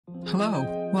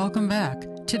Hello, welcome back.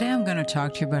 Today I'm going to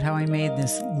talk to you about how I made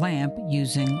this lamp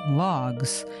using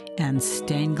logs and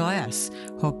stained glass.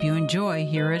 Hope you enjoy.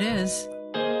 Here it is.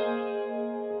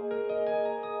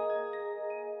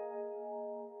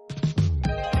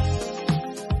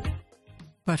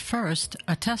 But first,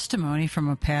 a testimony from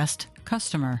a past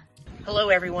customer. Hello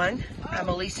everyone, I'm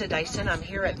Elisa Dyson. I'm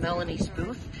here at Melanie's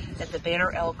booth at the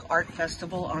Banner Elk Art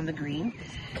Festival on the Green.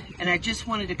 And I just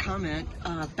wanted to comment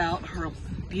about her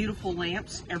beautiful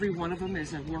lamps. Every one of them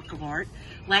is a work of art.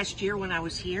 Last year when I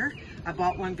was here, I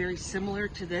bought one very similar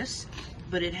to this,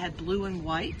 but it had blue and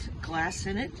white glass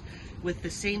in it with the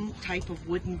same type of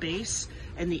wooden base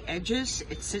and the edges.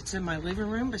 It sits in my living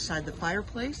room beside the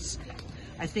fireplace.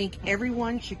 I think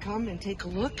everyone should come and take a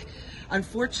look.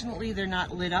 Unfortunately, they're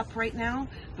not lit up right now,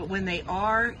 but when they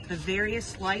are, the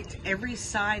various lights, every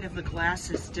side of the glass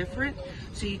is different,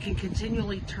 so you can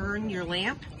continually turn your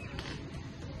lamp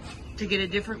to get a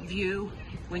different view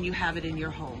when you have it in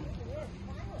your home.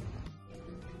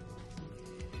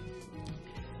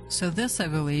 So this, I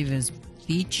believe, is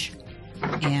beech,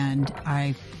 and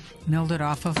I milled it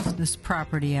off of this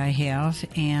property I have,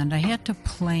 and I had to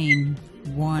plane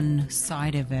one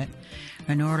side of it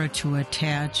in order to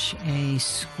attach a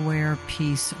square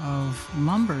piece of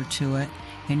lumber to it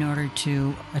in order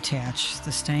to attach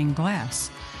the stained glass.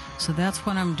 So that's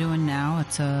what I'm doing now.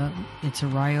 It's a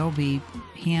Ryobi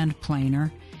hand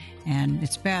planer, and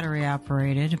it's battery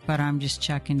operated, but I'm just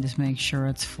checking to make sure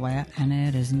it's flat, and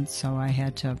it isn't, so I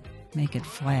had to make it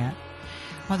flat.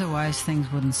 Otherwise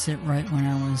things wouldn't sit right when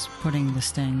I was putting the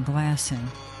stained glass in.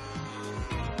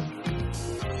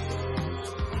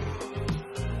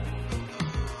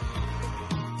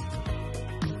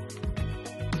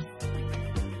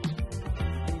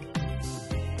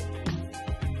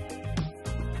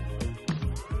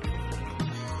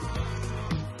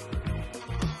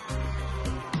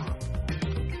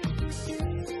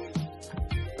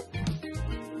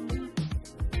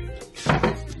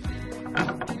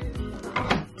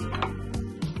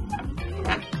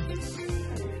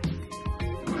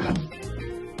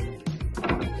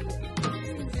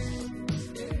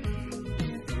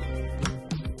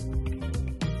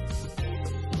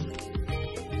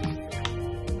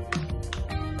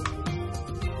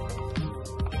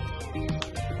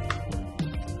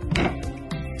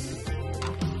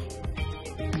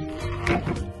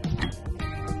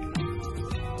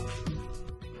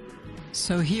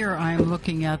 So here I'm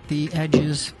looking at the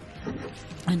edges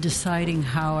and deciding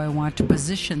how I want to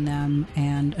position them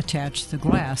and attach the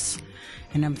glass.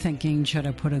 And I'm thinking, should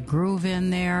I put a groove in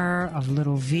there, a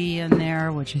little V in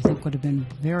there, which I think would have been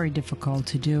very difficult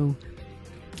to do.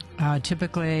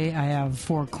 Typically I have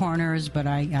four corners, but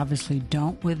I obviously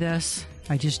don't with this.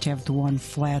 I just have the one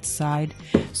flat side.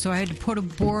 So I had to put a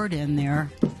board in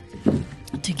there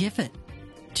to give it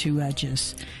two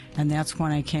edges. And that's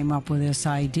when I came up with this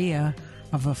idea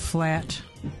of a flat,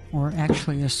 or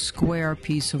actually a square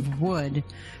piece of wood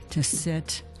to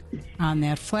sit on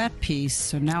that flat piece.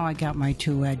 So now I got my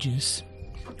two edges.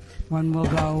 One will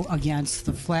go against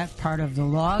the flat part of the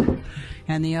log,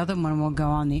 and the other one will go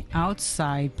on the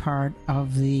outside part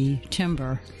of the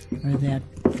timber, or that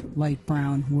light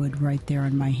brown wood right there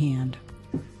in my hand.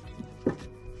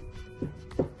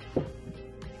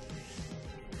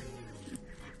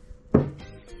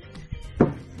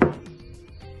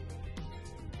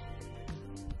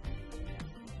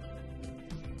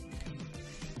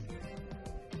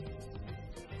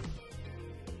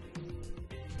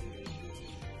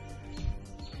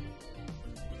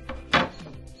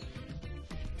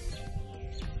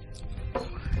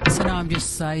 So now I'm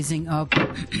just sizing up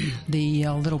the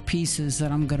little pieces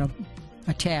that I'm going to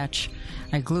attach.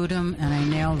 I glued them and I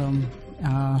nailed them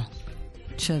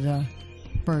to the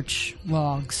birch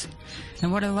logs.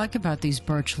 And what I like about these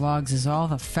birch logs is all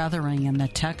the feathering and the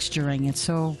texturing. It's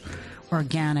so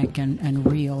organic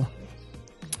and real.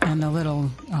 And the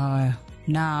little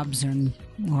knobs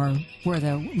or where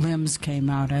the limbs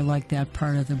came out, I like that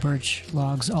part of the birch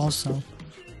logs also.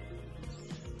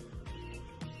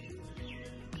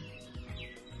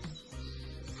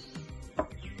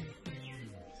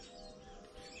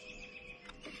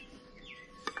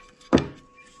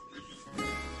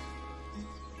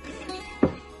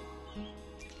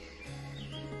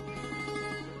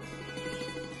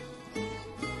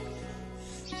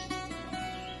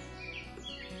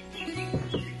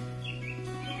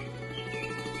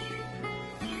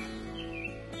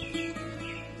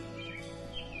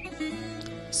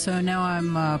 So now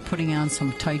I'm putting on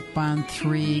some Titebond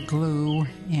 3 glue,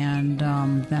 and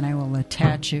then I will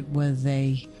attach it with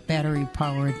a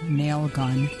battery-powered nail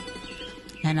gun,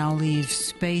 and I'll leave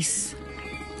space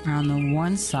on the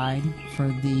one side for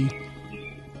the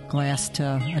glass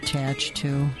to attach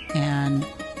to, and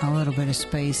a little bit of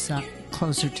space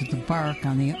closer to the bark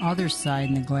on the other side,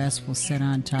 and the glass will sit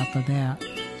on top of that.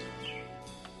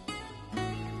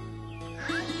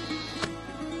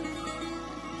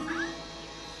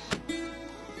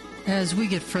 As we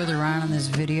get further on in this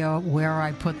video, where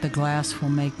I put the glass will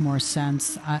make more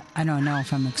sense. I don't know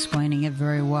if I'm explaining it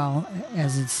very well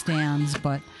as it stands,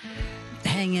 but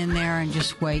hang in there and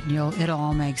just wait, and it'll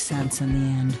all make sense in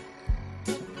the end.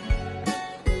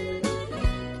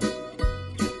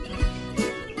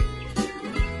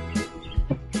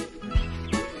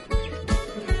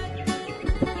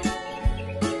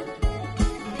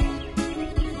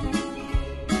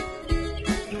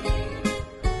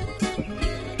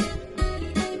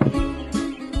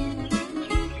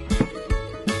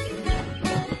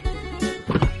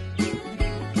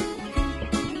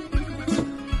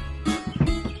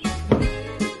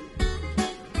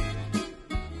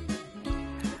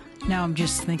 Now I'm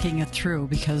just thinking it through,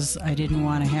 because I didn't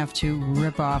want to have to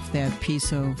rip off that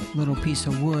little piece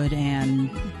of wood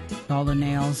and all the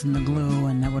nails and the glue,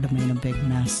 and that would have made a big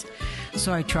mess.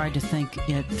 So I tried to think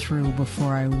it through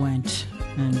before I went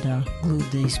and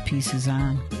glued these pieces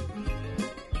on.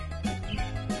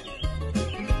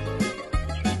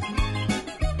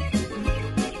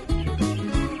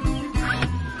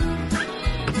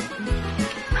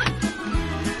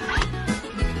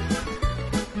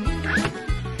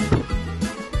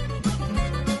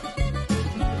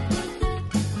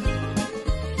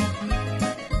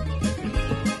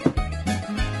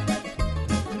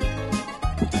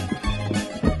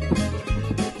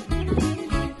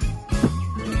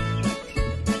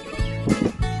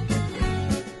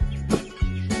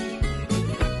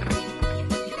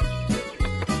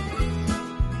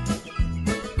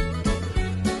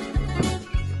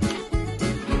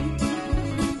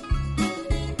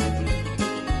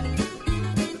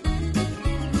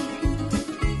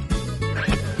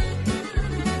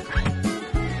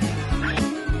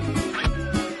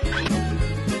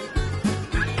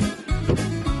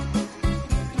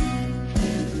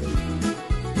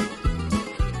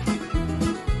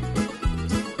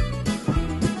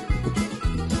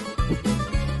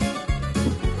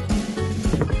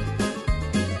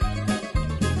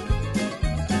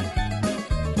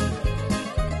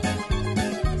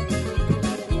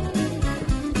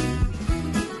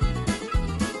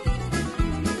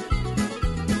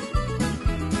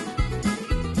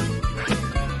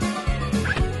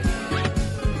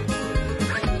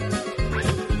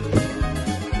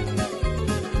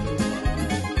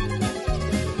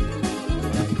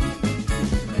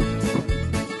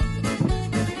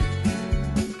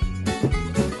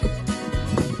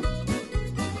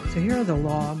 So here are the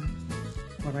log,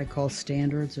 what I call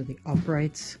standards, or the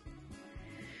uprights.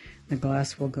 The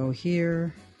glass will go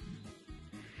here,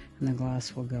 and the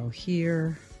glass will go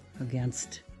here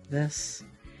against this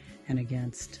and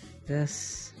against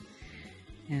this.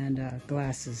 And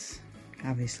glass is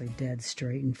obviously dead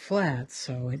straight and flat,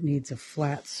 so it needs a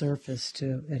flat surface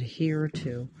to adhere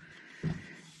to.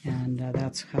 And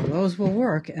that's how those will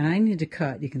work. And I need to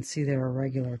cut. You can see there are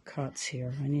regular cuts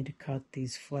here. I need to cut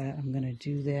these flat. I'm going to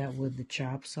do that with the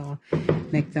chop saw.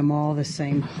 Make them all the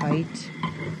same height.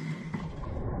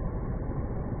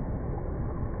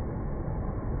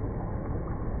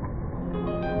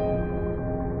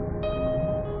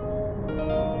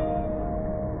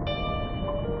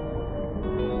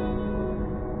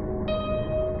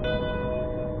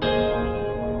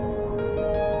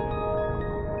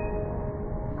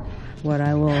 What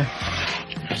I will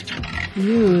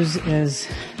use is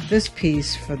this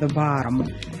piece for the bottom.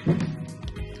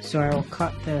 So I will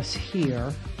cut this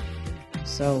here.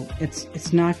 So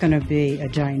it's not going to be a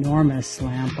ginormous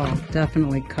lamp. I'll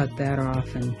definitely cut that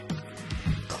off and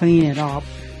clean it up.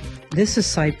 This is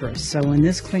cypress, so when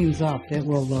this cleans up, it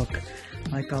will look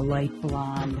like a light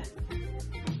blonde.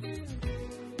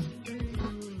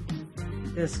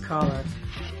 This color.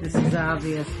 This is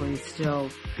obviously still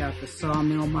got the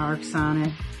sawmill marks on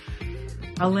it.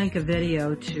 I'll link a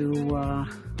video to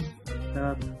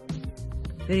the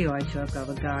video I took of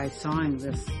a guy sawing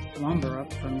this lumber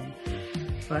up for me.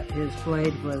 But his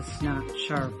blade was not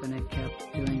sharp and it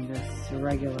kept doing this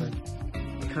irregular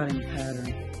cutting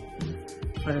pattern.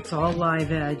 But it's all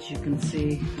live edge, you can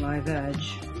see live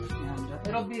edge.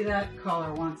 It'll be that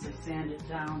color once I sand it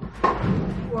down,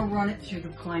 or run it through the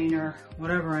planer,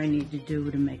 whatever I need to do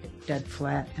to make it dead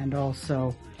flat and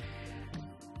also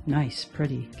nice,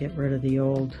 pretty. Get rid of the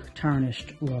old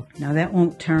tarnished look. Now that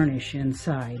won't tarnish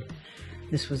inside.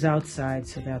 This was outside,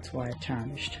 so that's why it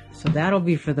tarnished. So that'll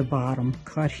be for the bottom.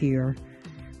 Cut here,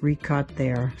 recut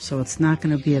there. So it's not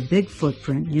going to be a big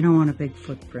footprint. You don't want a big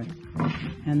footprint.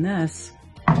 And this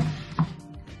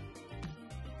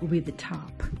will be the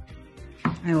top.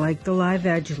 I like the live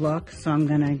edge look, so I'm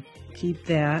going to keep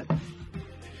that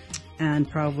and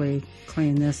probably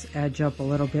clean this edge up a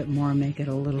little bit more, make it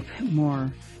a little bit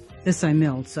more. This I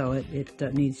milled, so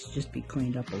it needs to just be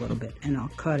cleaned up a little bit, and I'll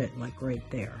cut it like right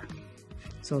there.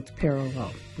 So it's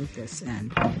parallel with this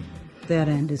end. That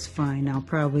end is fine. I'll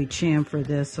probably chamfer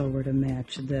this over to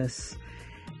match this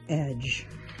edge,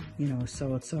 you know,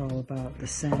 so it's all about the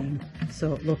same.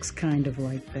 So it looks kind of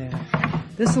like that.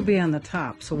 This will be on the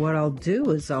top, so what I'll do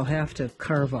is I'll have to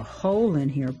carve a hole in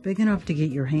here big enough to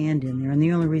get your hand in there, and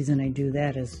the only reason I do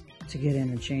that is to get in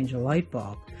and change a light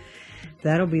bulb.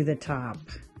 That'll be the top,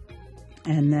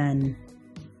 and then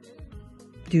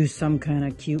do some kind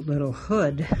of cute little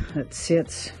hood that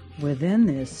sits within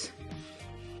this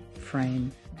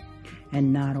frame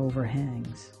and not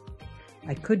overhangs.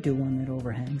 I could do one that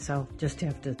overhangs. I'll just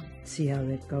have to see how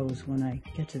that goes when I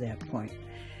get to that point.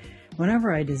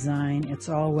 Whenever I design, it's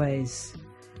always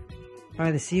by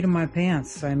the seat of my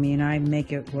pants. I mean, I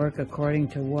make it work according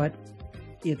to what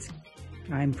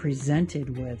I'm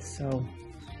presented with. So,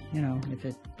 you know,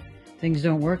 if things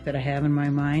don't work that I have in my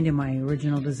mind in my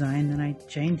original design, then I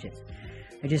change it.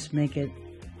 I just make it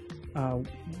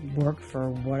work for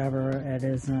whatever it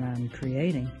is that I'm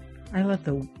creating. I let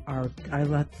the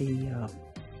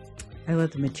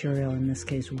material, in this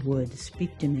case wood,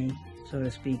 speak to me, so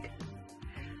to speak.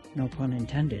 No pun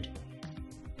intended.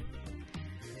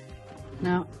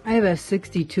 Now, I have a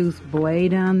 60-tooth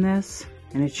blade on this,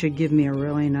 and it should give me a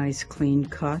really nice clean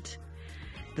cut.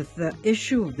 The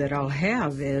issue that I'll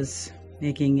have is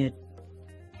making it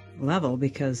level,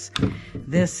 because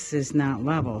this is not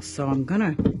level. So I'm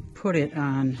gonna put it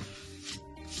on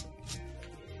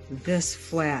this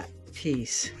flat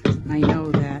piece. I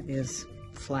know that is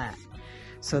flat.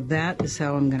 So that is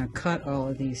how I'm gonna cut all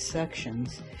of these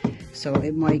sections. So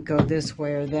it might go this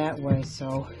way or that way.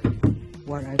 So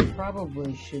what I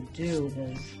probably should do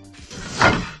is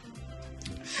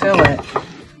fill it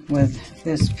with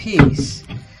this piece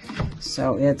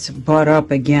so it's butt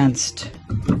up against.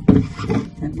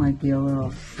 It might be a little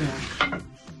thick.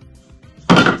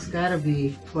 It's got to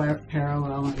be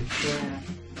parallel and flat.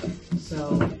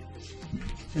 So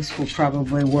this will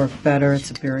probably work better.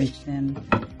 It's a very thin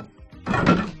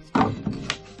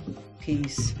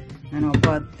piece. And I'll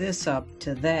butt this up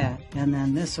to that, and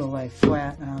then this will lay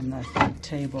flat on the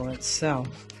table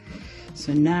itself.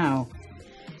 So now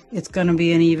it's going to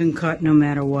be an even cut no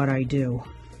matter what I do.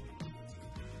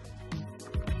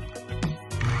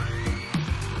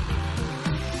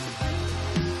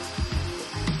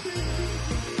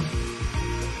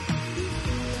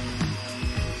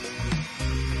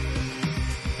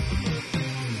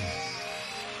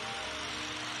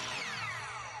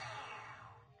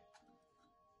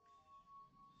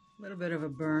 A little bit of a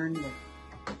burn,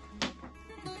 but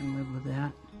you can live with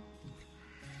that.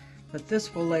 But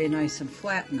this will lay nice and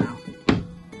flat now.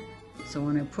 So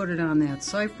when I put it on that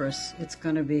cypress, it's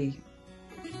going to be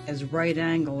as right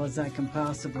angle as I can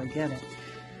possibly get it.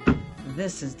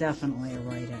 This is definitely a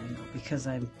right angle because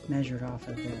I measured off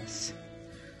of this.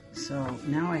 So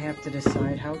now I have to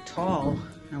decide how tall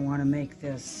I want to make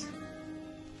this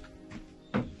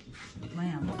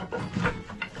lamp.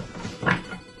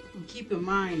 Keep in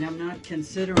mind, I'm not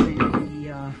considering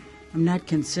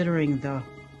the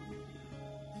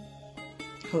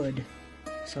hood,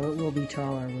 so it will be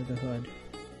taller with the hood.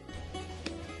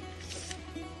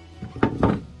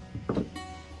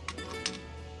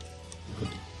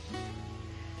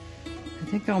 I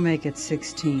think I'll make it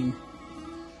 16.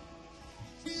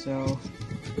 So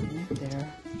right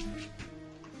there.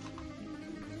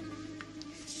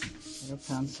 Put a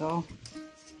pencil.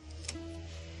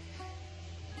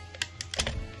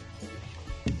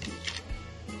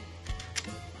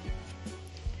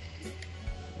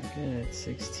 At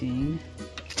 16.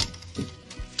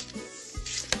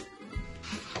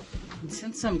 And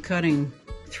since I'm cutting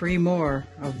 3 more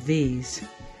of these,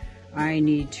 I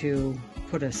need to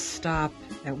put a stop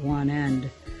at one end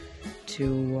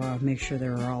to make sure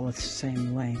they're all the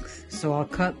same length. So I'll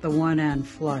cut the one end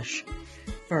flush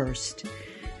first,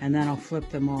 and then I'll flip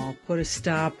them all, put a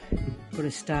stop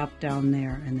down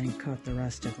there, and then cut the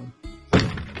rest of them.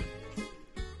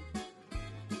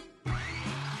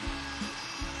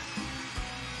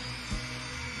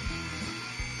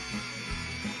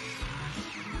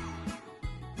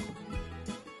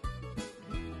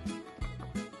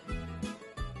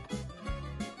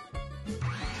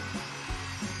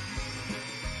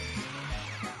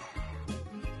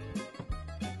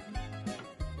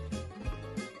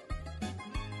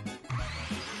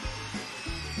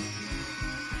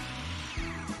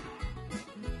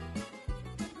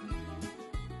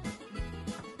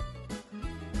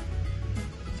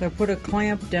 So I put a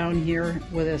clamp down here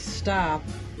with a stop,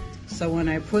 so when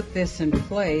I put this in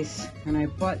place and I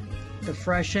put the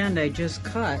fresh end I just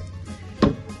cut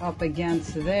up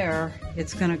against there,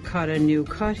 it's going to cut a new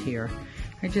cut here.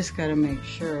 I just got to make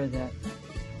sure that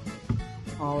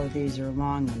all of these are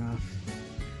long enough,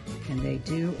 and they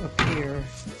do appear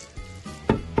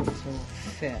to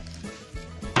fit.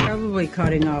 Probably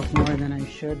cutting off more than I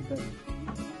should, but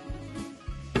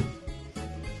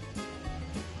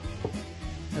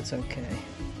that's okay.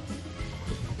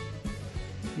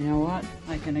 You know what?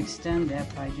 I can extend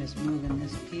that by just moving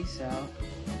this piece out,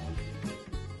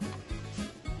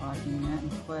 locking that in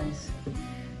place,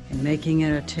 and making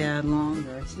it a tad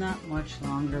longer. It's not much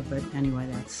longer, but anyway,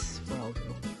 that's what I'll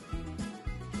do.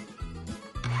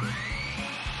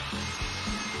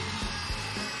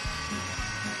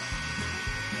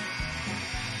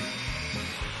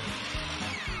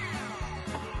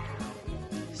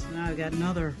 So now I've got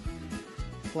another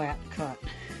flat cut.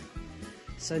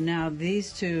 So now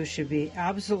these two should be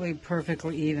absolutely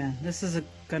perfectly even. This is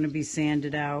going to be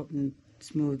sanded out and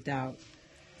smoothed out.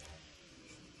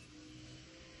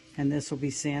 And this will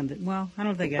be sanded. Well, I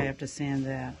don't think I have to sand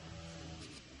that.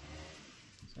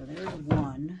 So there's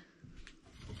one.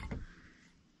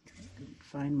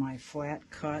 Find my flat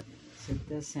cut. It's at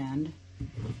this end.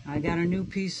 I got a new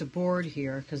piece of board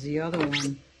here because the other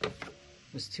one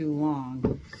was too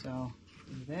long. So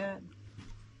do that.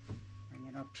 Bring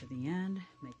it up to the end.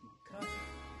 Make my cut.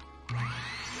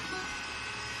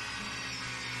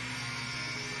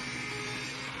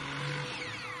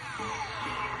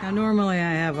 Now normally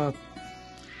I have a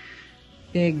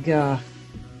big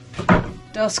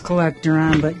dust collector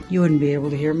on, but you wouldn't be able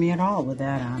to hear me at all with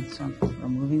that on. So I'm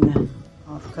removing that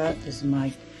offcut. This is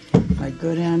my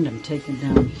good end. I'm taking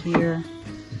down here,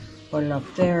 put it up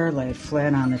there, lay it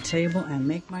flat on the table, and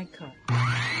make my cut.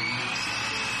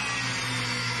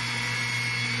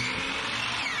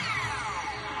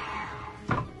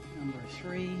 Number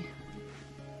 3.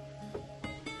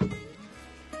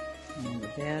 And the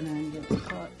bad end gets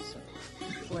cut, so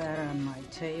flat on my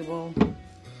table,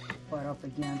 butt up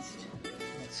against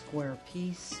that square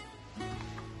piece.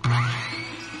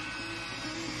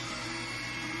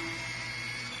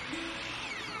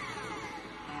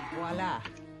 Voila!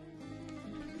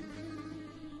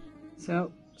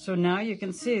 So now you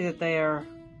can see that they are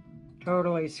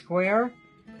totally square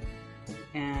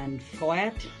and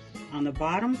flat on the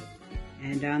bottom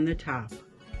and on the top.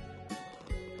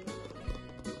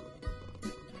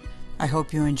 I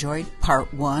hope you enjoyed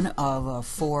part 1 of a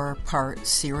 4-part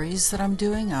series that I'm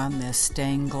doing on this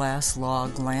stained glass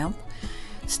log lamp.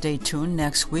 Stay tuned.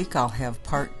 Next week I'll have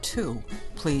part 2.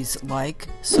 Please like,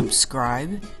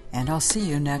 subscribe, and I'll see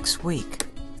you next week.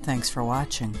 Thanks for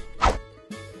watching.